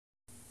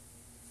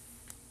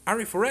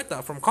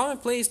Arifureta from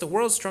Commonplace, the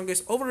world's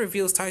strongest OVA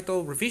reveals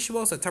title,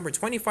 revisual September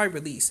 25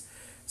 release.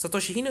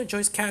 Satoshi Hino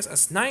joins cast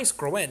as Naiz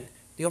Gruen.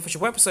 The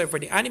official website for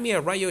the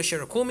anime Ryo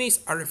Shirakumi's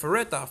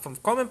Arifureta from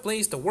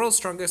Commonplace, the world's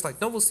strongest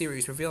light novel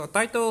series, revealed a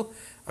title,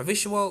 a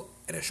visual,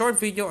 and a short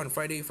video on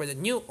Friday for the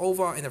new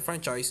OVA in the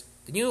franchise.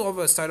 The new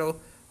OVA is titled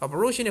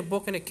Habarushi no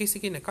Boku no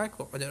Kiseki no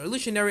Kaiko, or the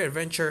illusionary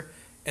adventure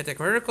and the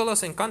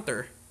miraculous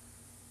encounter.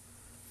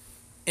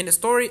 In the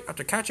story,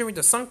 after capturing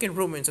the sunken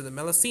ruins of the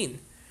Melusine,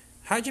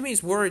 Hajime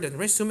is worried that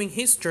resuming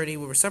his journey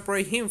will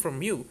separate him from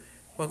Mew.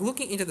 While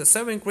looking into the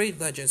 7 great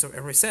legends of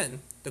Erisen,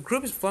 the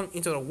group is flung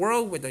into a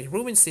world with a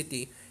ruined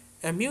city,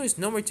 and Mew is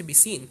nowhere to be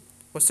seen.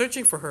 While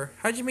searching for her,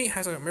 Hajime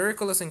has a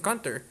miraculous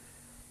encounter.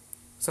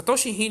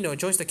 Satoshi Hino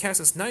joins the cast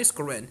as Naiz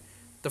Gruen.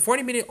 The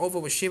 40-minute OVA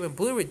was shipped in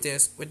Blu-ray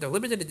disc with the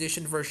limited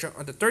edition version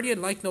on the 30th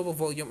light novel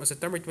volume on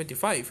September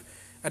 25.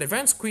 An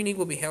advanced screening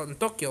will be held in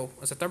Tokyo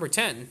on September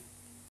 10.